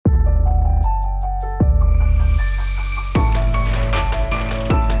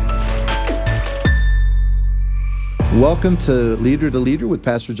Welcome to Leader with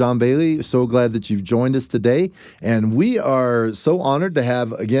Pastor John Bailey. So glad that you've joined us today. And we are so honored to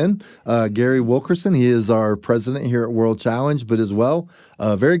have, again, Gary Wilkerson. He is our president here at World Challenge, but as well,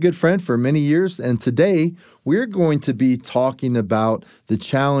 a very good friend for many years. And today, we're going to be talking about the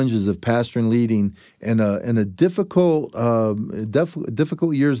challenges of pastoring leading in a difficult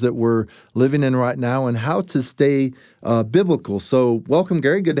years that we're living in right now, and how to stay biblical. So, welcome,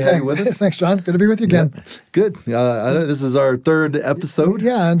 Gary. Good to have you with us. Thanks, John. Good to be with you again. Yeah. Good. I know this is our third episode.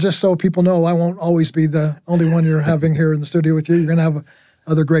 Yeah, and just so people know, I won't always be the only one you're having here in the studio with you. You're going to have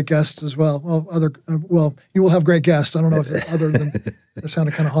other great guests as well. Well, you will have great guests. I don't know if other than that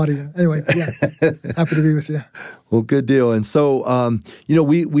sounded kind of haughty. Anyway, yeah, happy to be with you. Well, good deal. And so,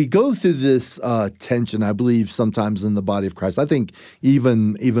 we go through this tension, I believe, sometimes in the body of Christ. I think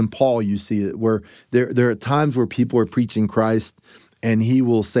even Paul, you see it, where there are times where people are preaching Christ, and he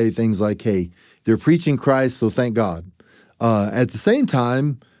will say things like, "Hey, they're preaching Christ, so thank God." At the same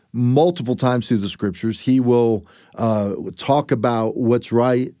time, multiple times through the scriptures, he will talk about what's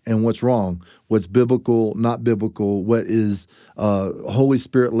right and what's wrong, what's biblical, not biblical, what is Holy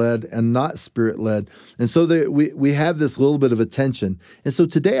Spirit-led and not Spirit-led. And so we have this little bit of a tension. And so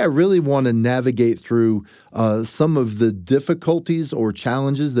today I really want to navigate through some of the difficulties or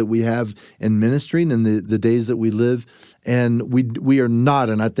challenges that we have in ministering in the days that we live. And we are not,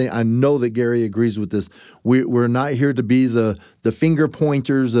 and I know that Gary agrees with this, we're not here to be the finger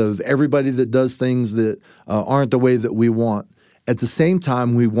pointers of everybody that does things that aren't the way that we want. At the same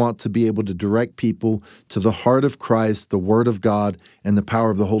time, we want to be able to direct people to the heart of Christ, the Word of God, and the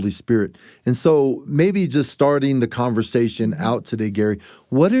power of the Holy Spirit. And so maybe just starting the conversation out today, Gary,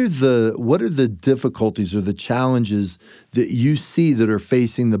 what are the difficulties or the challenges that you see that are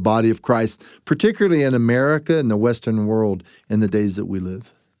facing the body of Christ, particularly in America and the Western world in the days that we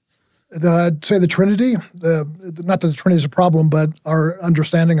live? I'd say the Trinity, not that the Trinity is a problem, but our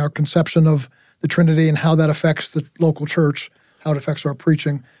understanding, our conception of the Trinity and how that affects the local church, how it affects our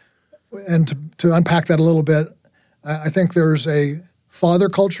preaching. And to unpack that a little bit, I think there's a father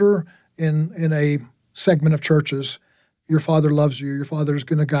culture in a segment of churches. Your father loves you. Your father is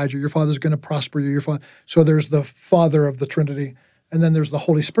going to guide you. Your father is going to prosper you. So there's the father of the Trinity. And then there's the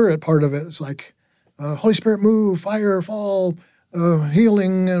Holy Spirit part of it. It's like, Holy Spirit move, fire, fall,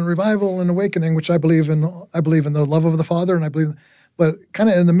 healing and revival and awakening, which I believe in. I believe in the love of the Father, and I believe. But kind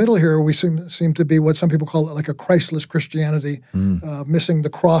of in the middle here, we seem to be what some people call like a Christless Christianity, missing the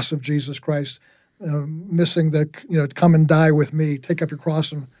cross of Jesus Christ, missing the come and die with me, take up your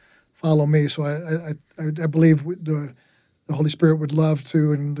cross and follow me. So I believe the Holy Spirit would love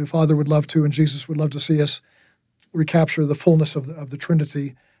to, and the Father would love to, and Jesus would love to see us recapture the fullness of the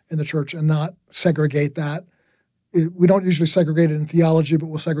Trinity in the church and not segregate that. We don't usually segregate it in theology, but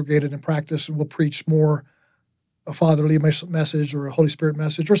we'll segregate it in practice, and we'll preach more a fatherly message or a Holy Spirit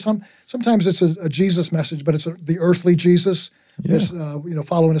message, or sometimes it's a Jesus message, but it's the earthly Jesus. Yeah. Is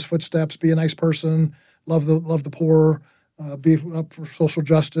following his footsteps, be a nice person, love the poor, be up for social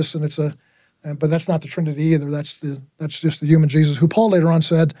justice, and but that's not the Trinity either. That's just the human Jesus, who Paul later on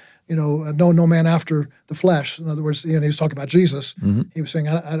said, no man after the flesh. In other words, he was talking about Jesus. Mm-hmm. He was saying,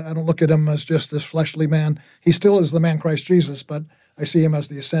 I don't look at him as just this fleshly man. He still is the man Christ Jesus, but I see him as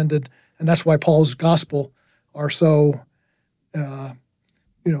the ascended, and that's why Paul's gospel are so,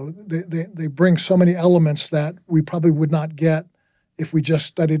 they bring so many elements that we probably would not get if we just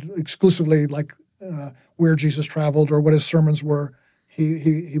studied exclusively like where Jesus traveled or what his sermons were.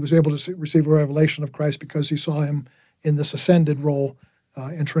 He was able to receive a revelation of Christ because he saw him in this ascended role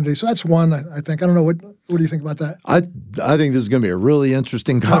in Trinity. So that's one, I think. I don't know, what do you think about that? I think this is going to be a really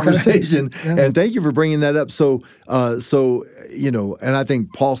interesting conversation, yeah. And thank you for bringing that up. So and I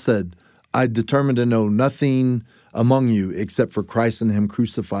think Paul said, I determined to know nothing among you except for Christ and him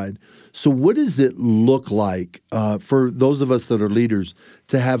crucified. So what does it look like for those of us that are leaders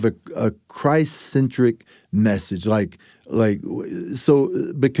to have a Christ-centric message?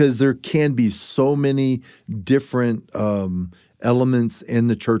 Because there can be so many different elements in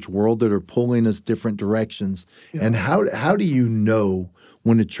the church world that are pulling us different directions. Yeah. And how do you know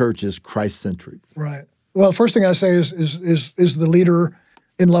when a church is Christ-centric? Right. Well, first thing I say is the leader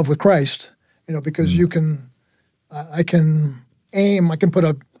in love with Christ, because I can put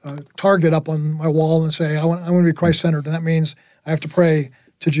a target up on my wall and say, I want to be Christ-centered, and that means I have to pray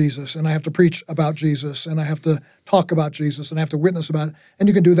to Jesus, and I have to preach about Jesus, and I have to talk about Jesus, and I have to witness about it. And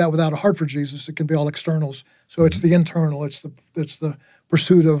you can do that without a heart for Jesus. It can be all externals. So it's the internal. It's the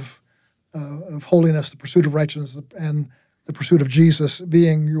pursuit of holiness, the pursuit of righteousness, and the pursuit of Jesus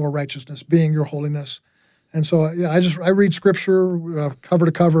being your righteousness, being your holiness. And so, I read Scripture cover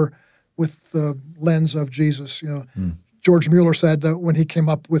to cover with the lens of Jesus. George Mueller said that when he came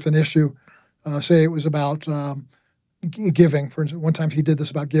up with an issue, say it was about giving, for instance, one time he did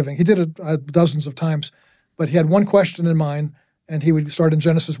this about giving. He did it dozens of times, but he had one question in mind, and he would start in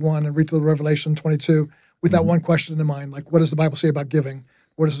Genesis 1 and read to Revelation 22 with that one question in mind, like, what does the Bible say about giving?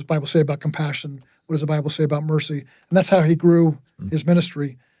 What does the Bible say about compassion? What does the Bible say about mercy? And that's how he grew his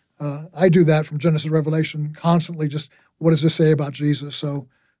ministry. I do that from Genesis to Revelation constantly, just what does this say about Jesus? So,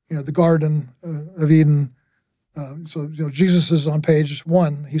 the Garden of Eden. So Jesus is on page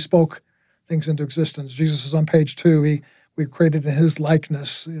 1. He spoke things into existence. Jesus is on page 2. We created in his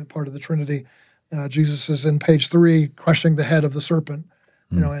likeness, part of the Trinity. Jesus is in page 3, crushing the head of the serpent.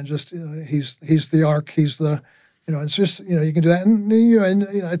 And just he's the ark. He's the, it's just you can do that.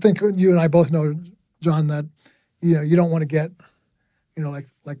 And I think you and I both know, John, that you don't want to get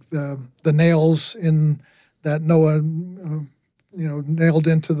like the nails in that Noah nailed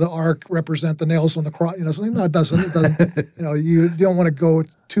into the ark represent the nails on the cross. No, it doesn't. It doesn't. You don't want to go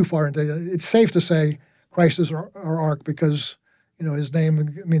too far into it. It's safe to say Christ is our ark because his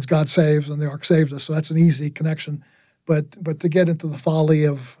name means God saves, and the ark saved us. So that's an easy connection. But to get into the folly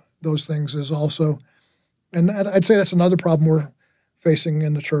of those things is also, and I'd say that's another problem we're facing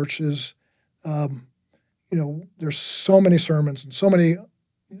in the church is, there's so many sermons and so many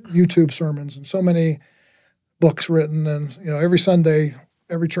YouTube sermons and so many books written, and every Sunday,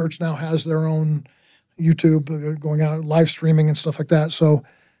 every church now has their own YouTube going out, live streaming and stuff like that. So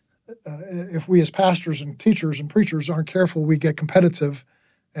if we as pastors and teachers and preachers aren't careful, we get competitive,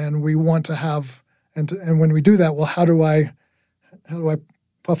 and we want to have, and when we do that, well, how do I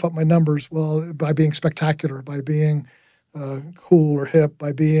puff up my numbers? Well, by being spectacular, by being cool or hip,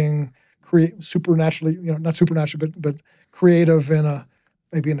 by being supernaturally, not supernaturally, but creative in a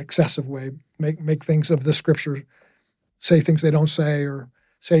maybe an excessive way. Make things of the Scripture, say things they don't say, or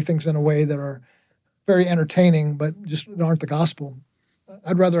say things in a way that are very entertaining, but just aren't the gospel.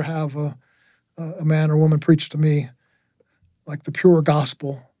 I'd rather have a man or woman preach to me like the pure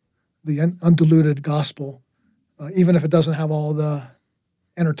gospel, the undiluted gospel, even if it doesn't have all the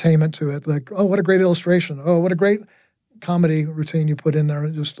entertainment to it. Like, oh, what a great illustration. Oh, what a great comedy routine you put in there.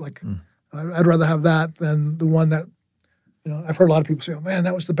 Just like, I'd rather have that than the one that, I've heard a lot of people say, oh, man,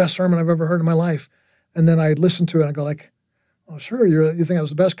 that was the best sermon I've ever heard in my life. And then I listen to it and I go like, oh, sure, you think that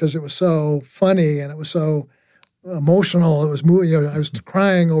was the best because it was so funny and it was so emotional. It was moving. I was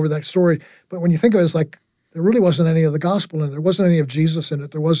crying over that story. But when you think of it, it's like there really wasn't any of the gospel in it. There wasn't any of Jesus in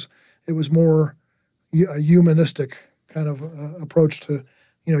it. It was more a humanistic kind of approach to,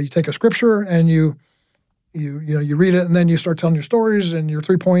 you take a scripture and you read it and then you start telling your stories and your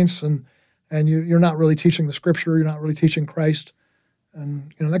 3 points and you're not really teaching the scripture. You're not really teaching Christ.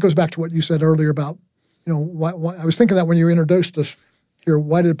 And, that goes back to what you said earlier about, why I was thinking that when you introduced us here,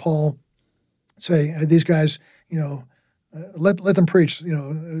 why did Paul say, hey, these guys, let them preach,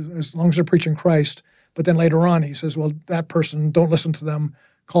 as long as they're preaching Christ. But then later on, he says, well, that person, don't listen to them,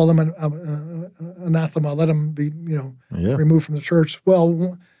 call them an anathema, let them be, removed from the church.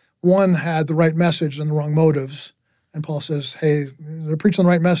 Well, one had the right message and the wrong motives. And Paul says, hey, they're preaching the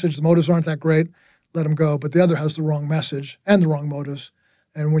right message, the motives aren't that great, let them go. But the other has the wrong message and the wrong motives.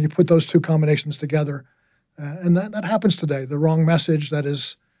 And when you put those two combinations together, and that happens today, the wrong message that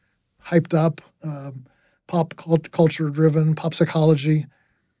is hyped up, pop culture-driven, pop psychology,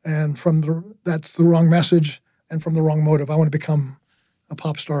 and that's the wrong message and from the wrong motive. I want to become a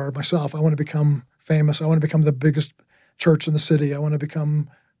pop star myself. I want to become famous. I want to become the biggest church in the city. I want to become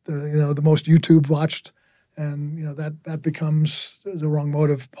the most YouTube watched, and that becomes the wrong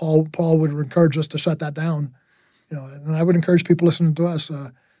motive. Paul would encourage us to shut that down. And I would encourage people listening to us,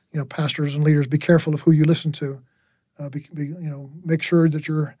 pastors and leaders, be careful of who you listen to. Make sure that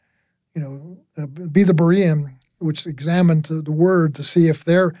you're, be the Berean, which examined the word to see if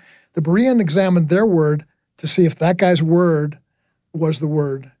the Berean examined their word to see if that guy's word was the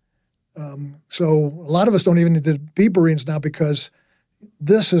word. So a lot of us don't even need to be Bereans now because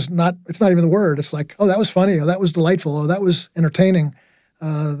it's not even the word. It's like, oh, that was funny. Oh, that was delightful. Oh, that was entertaining.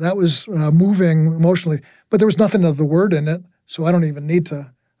 That was moving emotionally. But there was nothing of the word in it, so I don't even need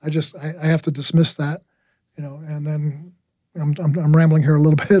to. I have to dismiss that, and then I'm rambling here a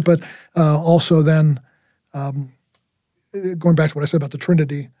little bit, but also then going back to what I said about the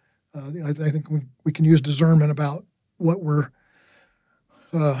Trinity, I think we can use discernment about what we're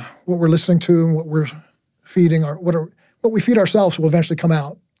listening to and what we're feeding, what we feed ourselves will eventually come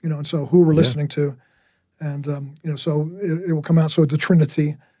out, and so who we're listening to, and so it will come out. So the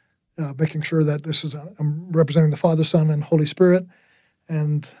Trinity, making sure that I'm representing the Father, Son, and Holy Spirit,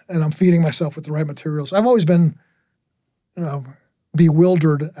 and I'm feeding myself with the right materials. I've always been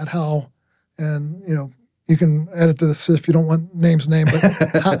bewildered at how, and you can edit this if you don't want names named, but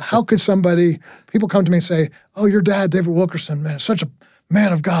how could people come to me and say, "Oh, your dad, David Wilkerson, man, such a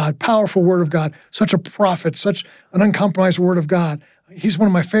man of God, powerful word of God, such a prophet, such an uncompromised word of God. He's one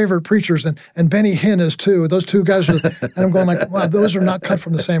of my favorite preachers, and Benny Hinn is too. Those two guys are," and I'm going like, wow, those are not cut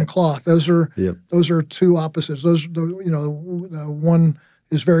from the same cloth. Those are two opposites. One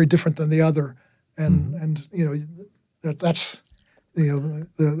is very different than the other, and that's.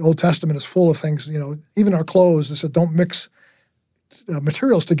 The Old Testament is full of things. Even our clothes. It said, "Don't mix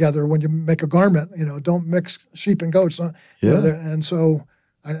materials together when you make a garment." Don't mix sheep and goats. And so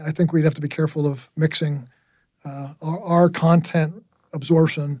I think we'd have to be careful of mixing our content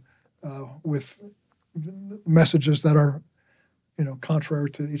absorption with messages that are, contrary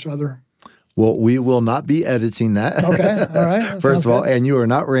to each other. Well, we will not be editing that. Okay, all right. First of all, and you are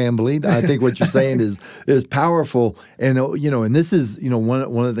not rambling. I think what you're saying is powerful, and and this is one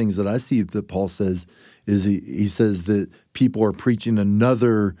of the things that I see that Paul says is he says that people are preaching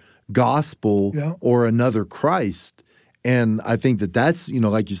another gospel or another Christ. And I think that's,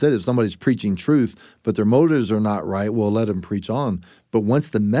 like you said, if somebody's preaching truth, but their motives are not right, well, let them preach on. But once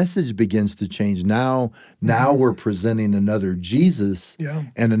the message begins to change, now we're presenting another Jesus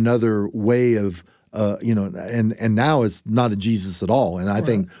and another way of, and now it's not a Jesus at all. And I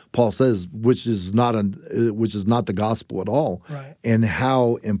think Paul says, which is not the gospel at all. Right. And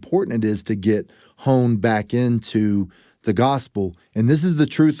how important it is to get honed back into the gospel. And this is the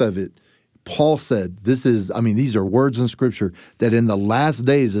truth of it. Paul said, these are words in Scripture, that in the last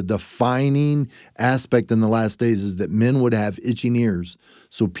days, a defining aspect in the last days is that men would have itching ears.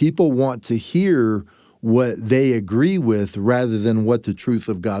 So people want to hear what they agree with rather than what the truth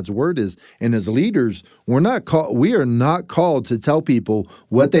of God's word is. And as leaders, we are not called to tell people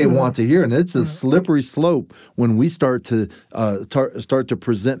what they want to hear. And it's a slippery slope when we start to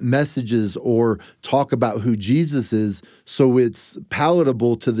present messages or talk about who Jesus is so it's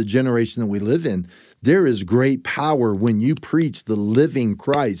palatable to the generation that we live in. There is great power when you preach the living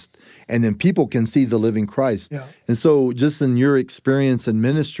Christ, and then people can see the living Christ. Yeah. And so just in your experience in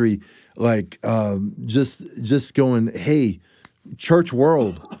ministry, just going, hey, church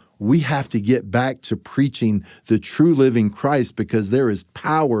world, we have to get back to preaching the true living Christ because there is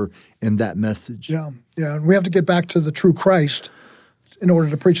power in that message. Yeah, and we have to get back to the true Christ in order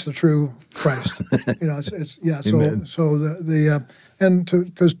to preach the true Christ. Amen.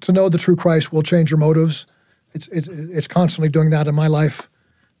 Because to know the true Christ will change your motives. It's constantly doing that in my life.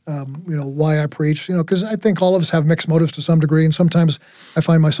 Why I preach, because I think all of us have mixed motives to some degree, and sometimes I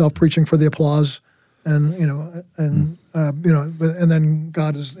find myself preaching for the applause, and then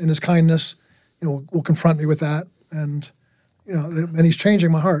God is in His kindness, will confront me with that, and He's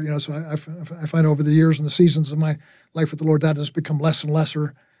changing my heart, So I find over the years and the seasons of my life with the Lord that has become less and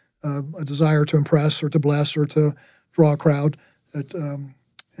lesser a desire to impress or to bless or to draw a crowd,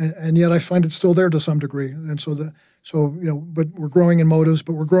 and yet I find it still there to some degree, and but we're growing in motives,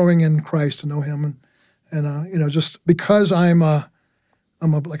 but we're growing in Christ to know Him, and just because I'm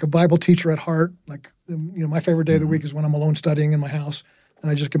like a Bible teacher at heart. Like my favorite day of the week is when I'm alone studying in my house,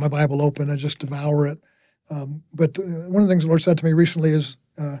 and I just get my Bible open and just devour it. But one of the things the Lord said to me recently is,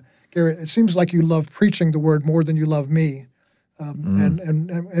 Gary, it seems like you love preaching the Word more than you love me,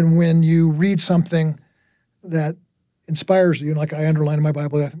 and when you read something that inspires you, like I underline in my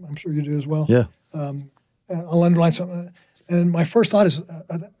Bible, I'm sure you do as well. Yeah. I'll underline something, and my first thought is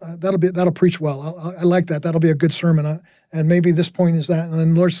that'll preach well. I like that. That'll be a good sermon, and maybe this point is that. And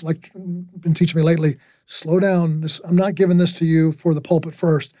then the Lord's been teaching me lately. Slow down. I'm not giving this to you for the pulpit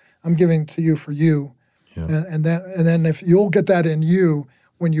first. I'm giving it to you for you, and then if you'll get that in you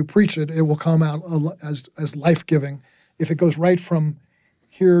when you preach it, it will come out as life giving. If it goes right from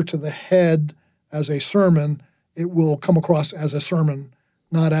here to the head as a sermon, it will come across as a sermon,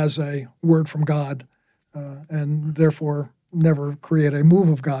 not as a word from God. And therefore never create a move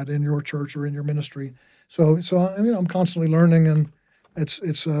of God in your church or in your ministry. So I'm constantly learning, and it's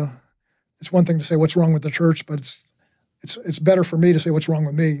one thing to say what's wrong with the church, but it's better for me to say what's wrong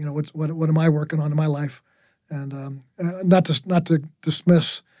with me. What am I working on in my life, and not to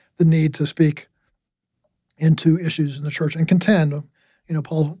dismiss the need to speak into issues in the church and contend.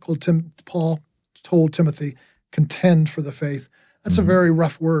 Paul told Timothy, contend for the faith. That's a very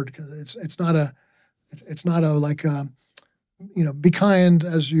rough word. It's not a be kind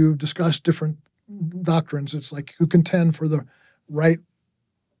as you discuss different doctrines. It's like you contend for the right,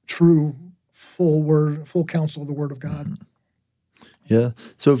 true, full counsel of the Word of God. Yeah.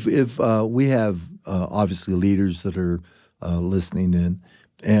 So if we have obviously leaders that are listening in,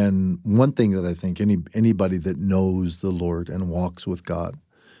 And one thing that I think anybody that knows the Lord and walks with God,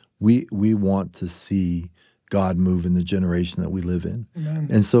 we want to see God move in the generation that we live in. Amen.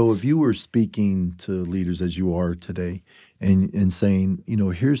 And so if you were speaking to leaders as you are today and saying,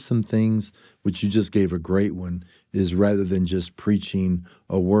 here's some things, which you just gave a great one, is rather than just preaching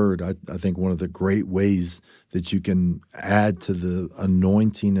a word, I think one of the great ways that you can add to the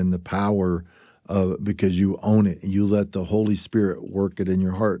anointing and the power because you own it. You let the Holy Spirit work it in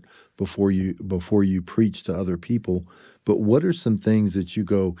your heart before you preach to other people. But what are some things that you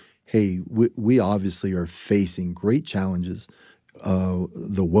go, hey, we obviously are facing great challenges,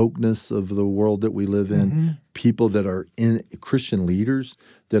 the wokeness of the world that we live in, people that are in Christian leaders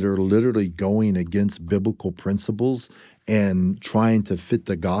that are literally going against biblical principles and trying to fit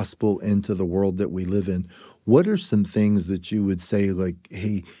the gospel into the world that we live in. What are some things that you would say, like,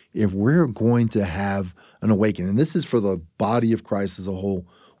 hey, if we're going to have an awakening, and this is for the body of Christ as a whole,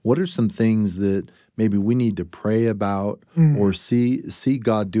 what are some things that maybe we need to pray about or see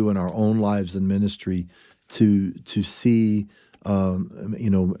God do in our own lives and ministry to see,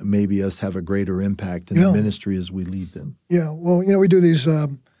 maybe us have a greater impact in the ministry as we lead them? Yeah, well, we do these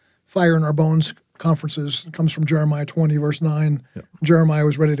Fire in Our Bones conferences. It comes from Jeremiah 20, verse 9. Yep. Jeremiah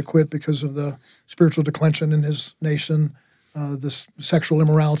was ready to quit because of the spiritual declension in his nation, this sexual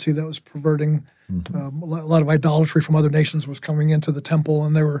immorality that was perverting. A lot of idolatry from other nations was coming into the temple,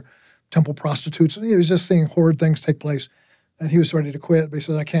 and they were temple prostitutes. And he was just seeing horrid things take place. And he was ready to quit, but he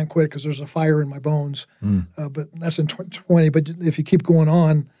said, I can't quit because there's a fire in my bones. But that's in 20. But if you keep going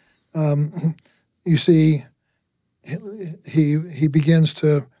on, you see he begins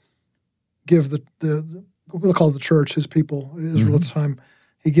to give the we'll call it the church, his people, Israel at the time,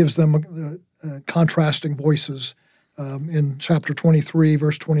 he gives them contrasting voices. In chapter 23,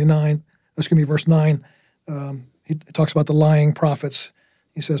 verse 9, he talks about the lying prophets.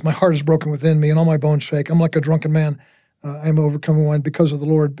 He says, my heart is broken within me, and all my bones shake. I'm like a drunken man. I am overcome wine because of the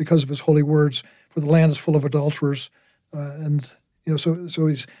Lord, because of his holy words, for the land is full of adulterers. So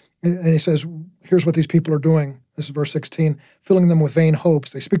he says, here's what these people are doing. This is verse 16, filling them with vain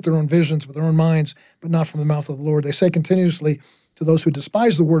hopes. They speak their own visions with their own minds, but not from the mouth of the Lord. They say continuously to those who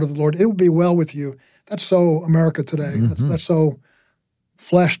despise the word of the Lord, it will be well with you. That's so America today. That's so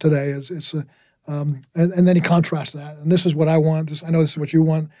flesh today. And then he contrasts that. And this is what I want. I know this is what you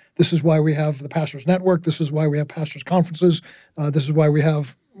want. This is why we have the Pastors Network. This is why we have Pastors Conferences. This is why we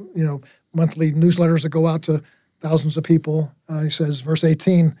have, monthly newsletters that go out to thousands of people. He says, verse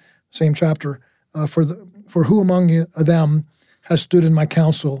 18, same chapter, for who among them has stood in my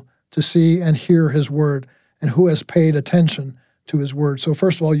counsel to see and hear his word, and who has paid attention to his word? So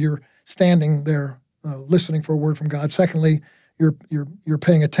first of all, you're standing there listening for a word from God. Secondly, you're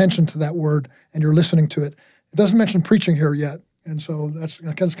paying attention to that word and you're listening to it. It doesn't mention preaching here yet, and so that's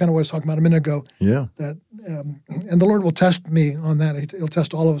kind of what I was talking about a minute ago. Yeah. That and the Lord will test me on that. He'll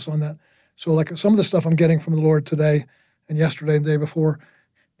test all of us on that. So like some of the stuff I'm getting from the Lord today and yesterday and the day before,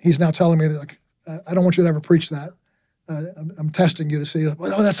 He's now telling me that, I don't want you to ever preach that. I'm testing you to see,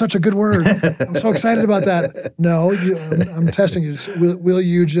 oh, that's such a good word. I'm so excited about that. No, I'm testing you. Will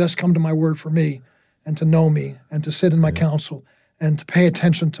you just come to my word for me and to know me and to sit in my counsel and to pay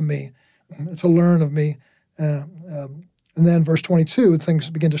attention to me, to learn of me? And then verse 22, things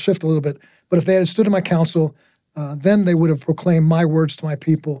begin to shift a little bit. But if they had stood in my counsel, then they would have proclaimed my words to my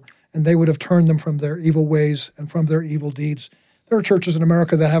people, and they would have turned them from their evil ways and from their evil deeds. There are churches in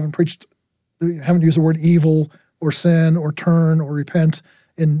America that haven't used the word evil or sin or turn or repent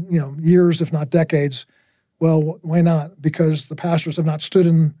in years, if not decades. Well, why not? Because the pastors have not stood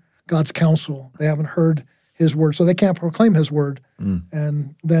in God's counsel. They haven't heard his word, so they can't proclaim his word.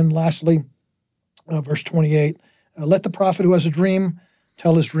 And then lastly, verse 28, let the prophet who has a dream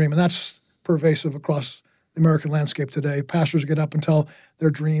tell his dream. And that's pervasive across the American landscape today. Pastors get up and tell their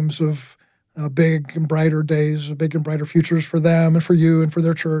dreams of big and brighter days, big and brighter futures for them and for you and for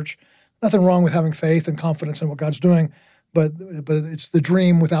their church. Nothing wrong with having faith and confidence in what God's doing, but it's the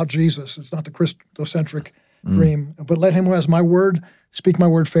dream without Jesus. It's not the Christocentric dream. But let him who has my word speak my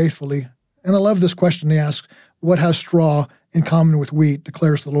word faithfully. And I love this question he asks, what has straw in common with wheat,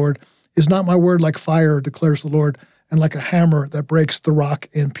 declares the Lord? Is not my word like fire, declares the Lord, and like a hammer that breaks the rock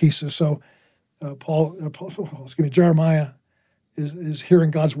in pieces? So Jeremiah is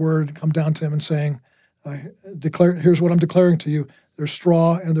hearing God's word come down to him and saying, here's what I'm declaring to you. There's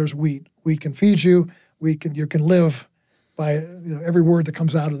straw and there's wheat. Wheat can feed you. You can live by every word that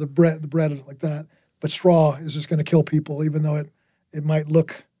comes out of the bread like that. But straw is just going to kill people, even though it might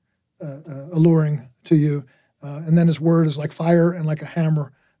look alluring to you. And then his word is like fire and like a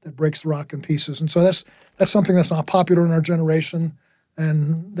hammer that breaks the rock in pieces. And so that's something that's not popular in our generation.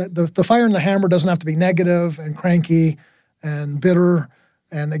 And the fire and the hammer doesn't have to be negative and cranky and bitter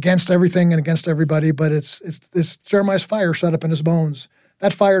and against everything and against everybody, but it's Jeremiah's fire shut up in his bones.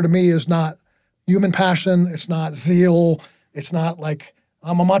 That fire to me is not human passion. It's not zeal. It's not like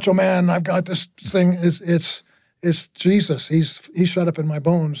I'm a macho man. I've got this thing. It's Jesus. He's shut up in my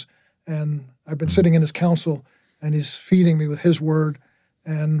bones, and I've been sitting in his counsel, and he's feeding me with his word.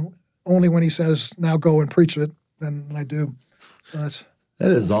 And only when he says, "Now go and preach it," then I do. So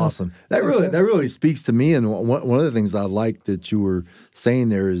that is awesome. That really speaks to me. And one of the things I like that you were saying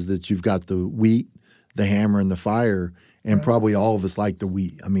there is that you've got the wheat, the hammer, and the fire. And probably all of us like the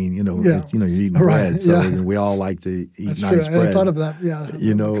wheat. I mean, you're eating bread, so we all like to eat That's nice true. bread. I thought of that. Yeah,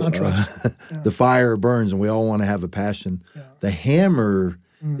 contrast. The fire burns, and we all want to have a passion. Yeah. The hammer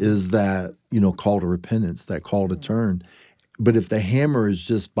is that call to repentance, that call to turn. But if the hammer is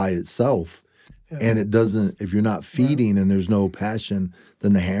just by itself, and it doesn't, if you're not feeding and there's no passion,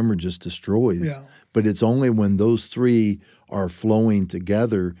 then the hammer just destroys. Yeah. But it's only when those three are flowing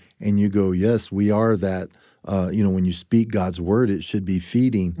together, and you go, yes, we are that. When you speak God's word, it should be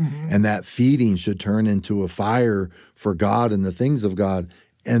feeding, and that feeding should turn into a fire for God and the things of God.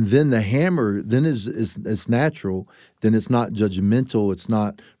 And then the hammer, then is natural. Then it's not judgmental. It's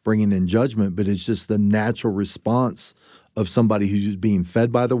not bringing in judgment, but it's just the natural response of somebody who's being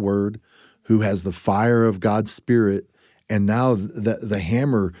fed by the word, who has the fire of God's Spirit. And now the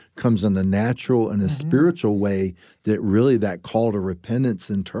hammer comes in a natural and a spiritual way that really that call to repentance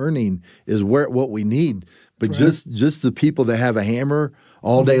and turning is what we need. But just the people that have a hammer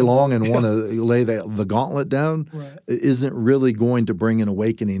all day long and want to lay the gauntlet down isn't really going to bring an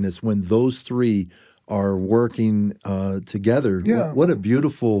awakening. It's when those three are working together. Yeah. What a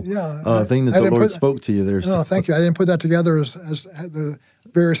beautiful thing that the Lord spoke to you there. No, thank you. I didn't put that together as the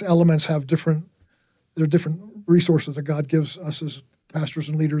various elements have different resources that God gives us as pastors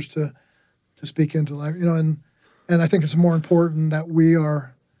and leaders to speak into life. And I think it's more important that we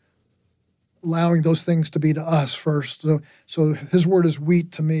are allowing those things to be to us first. So his word is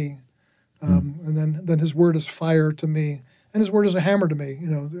wheat to me, and then his word is fire to me, and his word is a hammer to me.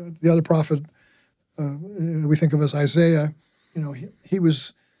 The other prophet we think of as Isaiah. He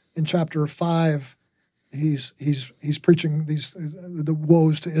was in chapter 5. He's preaching the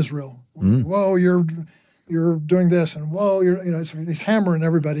woes to Israel. Whoa, you're doing this, and whoa, he's hammering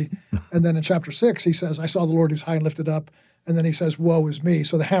everybody. And then in chapter 6, he says, "I saw the Lord who's high and lifted up," and then he says, "Woe is me."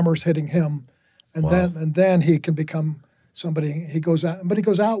 So the hammer's hitting him, and then he can become somebody. He goes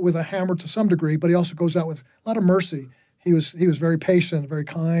out with a hammer to some degree, but he also goes out with a lot of mercy. He was very patient, very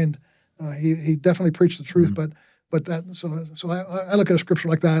kind. He definitely preached the truth, but that so I look at a scripture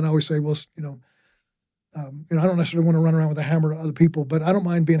like that and I always say, well, I don't necessarily want to run around with a hammer to other people, but I don't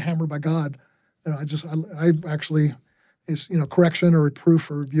mind being hammered by God. I actually, is correction or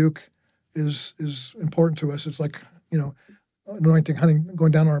reproof or rebuke is important to us. It's like anointing, honey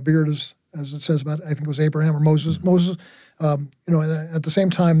going down on our beard, as it says about, I think it was Abraham or Moses. And at the same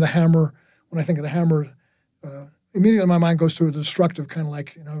time, the hammer. When I think of the hammer, immediately my mind goes to a destructive kind of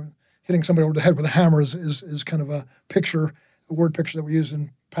like hitting somebody over the head with a hammer is kind of a word picture that we use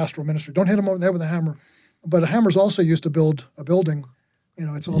in pastoral ministry. Don't hit them over the head with a hammer. But a hammer is also used to build a building.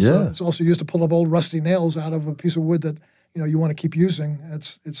 It's also used to pull up old rusty nails out of a piece of wood that you want to keep using.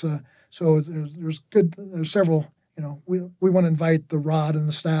 So there's several. We want to invite the rod and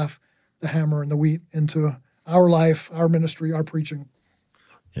the staff, the hammer and the wheat into our life, our ministry, our preaching.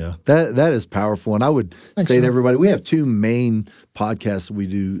 Yeah, that is powerful. And I would say to everybody, we have two main podcasts that we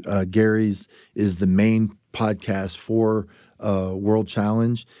do. Gary's is the main podcast for World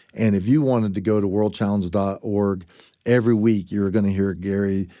Challenge. And if you wanted to go to worldchallenge.org, every week you're going to hear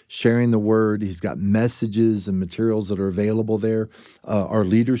Gary sharing the word. He's got messages and materials that are available there. Our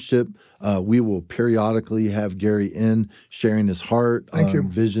leadership, we will periodically have Gary in sharing his heart,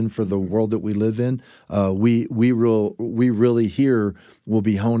 vision for the world that we live in. We really here will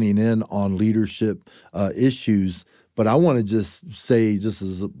be honing in on leadership issues. But I want to just say, just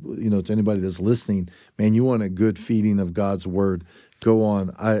as to anybody that's listening, man, you want a good feeding of God's word, go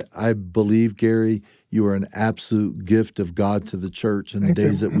on. I believe, Gary, you are an absolute gift of God to the church in the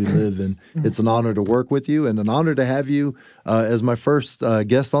days that we live in. It's an honor to work with you and an honor to have you as my first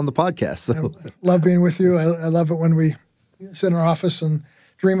guest on the podcast. So. I love being with you. I love it when we sit in our office and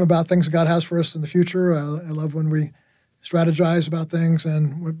dream about things God has for us in the future. I love when we strategize about things.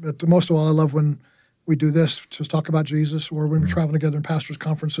 But most of all, I love when we do this, just talk about Jesus, or when we travel together in pastors'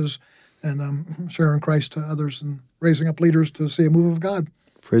 conferences and sharing Christ to others and raising up leaders to see a move of God.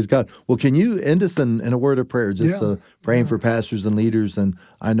 Praise God. Well, can you end us in a word of prayer, just praying for pastors and leaders? And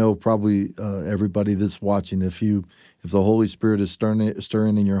I know probably everybody that's watching, if the Holy Spirit is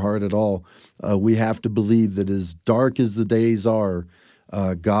stirring in your heart at all, we have to believe that as dark as the days are,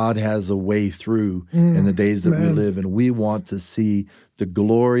 God has a way through in the days that we live, and we want to see the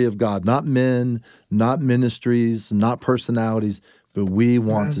glory of God, not men, not ministries, not personalities, but we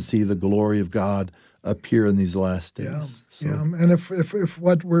want to see the glory of God appear in these last days. And if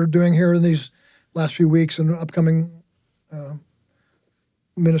what we're doing here in these last few weeks and upcoming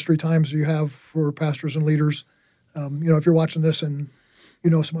ministry times you have for pastors and leaders, if you're watching this and you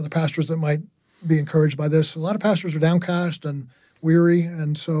know some other pastors that might be encouraged by this, a lot of pastors are downcast and weary,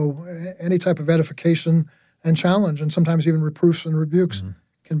 and so any type of edification and challenge, and sometimes even reproofs and rebukes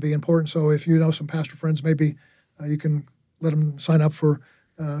can be important. So if you know some pastor friends, maybe you can let them sign up for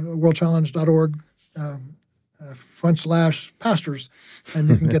worldchallenge.org /pastors, and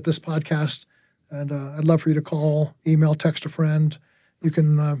you can get this podcast. And I'd love for you to call, email, text a friend. You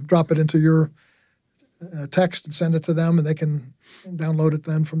can drop it into your text and send it to them, and they can download it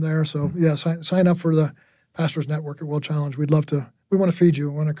then from there. So sign up for the Pastors Network at World Challenge. We want to feed you,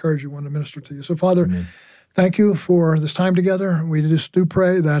 we want to encourage you, we want to minister to you. So Father, thank you for this time together. We just do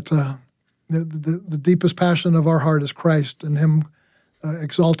pray that the deepest passion of our heart is Christ and Him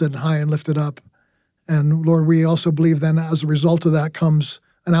exalted and high and lifted up. And Lord, we also believe then as a result of that comes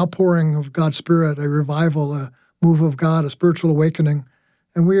an outpouring of God's Spirit, a revival, a move of God, a spiritual awakening.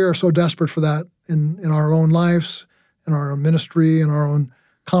 And we are so desperate for that in our own lives, in our own ministry, in our own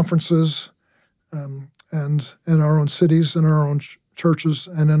conferences, and in our own cities, in our own churches,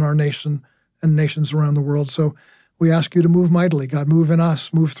 and in our nation and nations around the world. So we ask you to move mightily. God, move in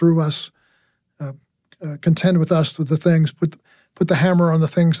us, move through us, contend with us with the things, put the hammer on the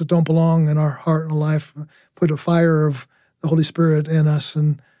things that don't belong in our heart and life, put a fire of the Holy Spirit in us,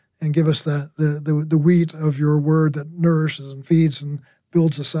 and give us the wheat of your word that nourishes and feeds and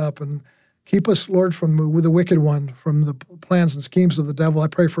builds us up, and keep us, Lord, from the wicked one, from the plans and schemes of the devil. I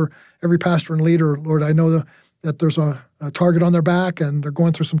pray for every pastor and leader, Lord. I know that there's a target on their back, and they're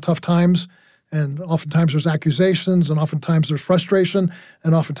going through some tough times, and oftentimes there's accusations, and oftentimes there's frustration,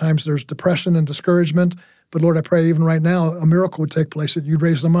 and oftentimes there's depression and discouragement. But Lord, I pray even right now a miracle would take place, that you'd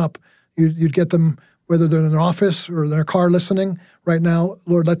raise them up. You'd get them, whether they're in their office or in their car listening right now.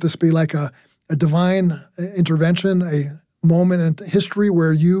 Lord, let this be like a divine intervention, a moment in history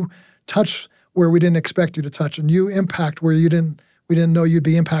where you touch where we didn't expect you to touch, and you impact where we didn't know you'd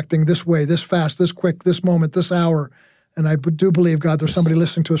be impacting this way, this fast, this quick, this moment, this hour. And I do believe, God, there's somebody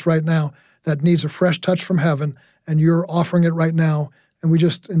listening to us right now that needs a fresh touch from heaven, and you're offering it right now. And we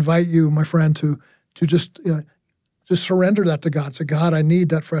just invite you, my friend, to just surrender that to God. Say, God, I need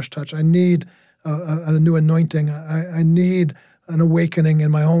that fresh touch. I need a new anointing. I need an awakening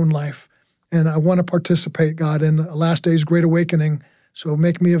in my own life. And I want to participate, God, in a last day's great awakening. So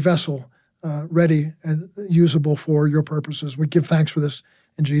make me a vessel ready and usable for your purposes. We give thanks for this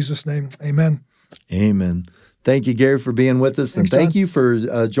in Jesus' name. Amen. Amen. Thank you, Gary, for being with us. Thanks, and thank John. you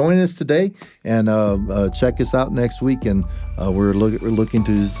for joining us today. And check us out next week. And we're looking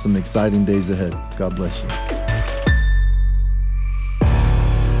to some exciting days ahead. God bless you.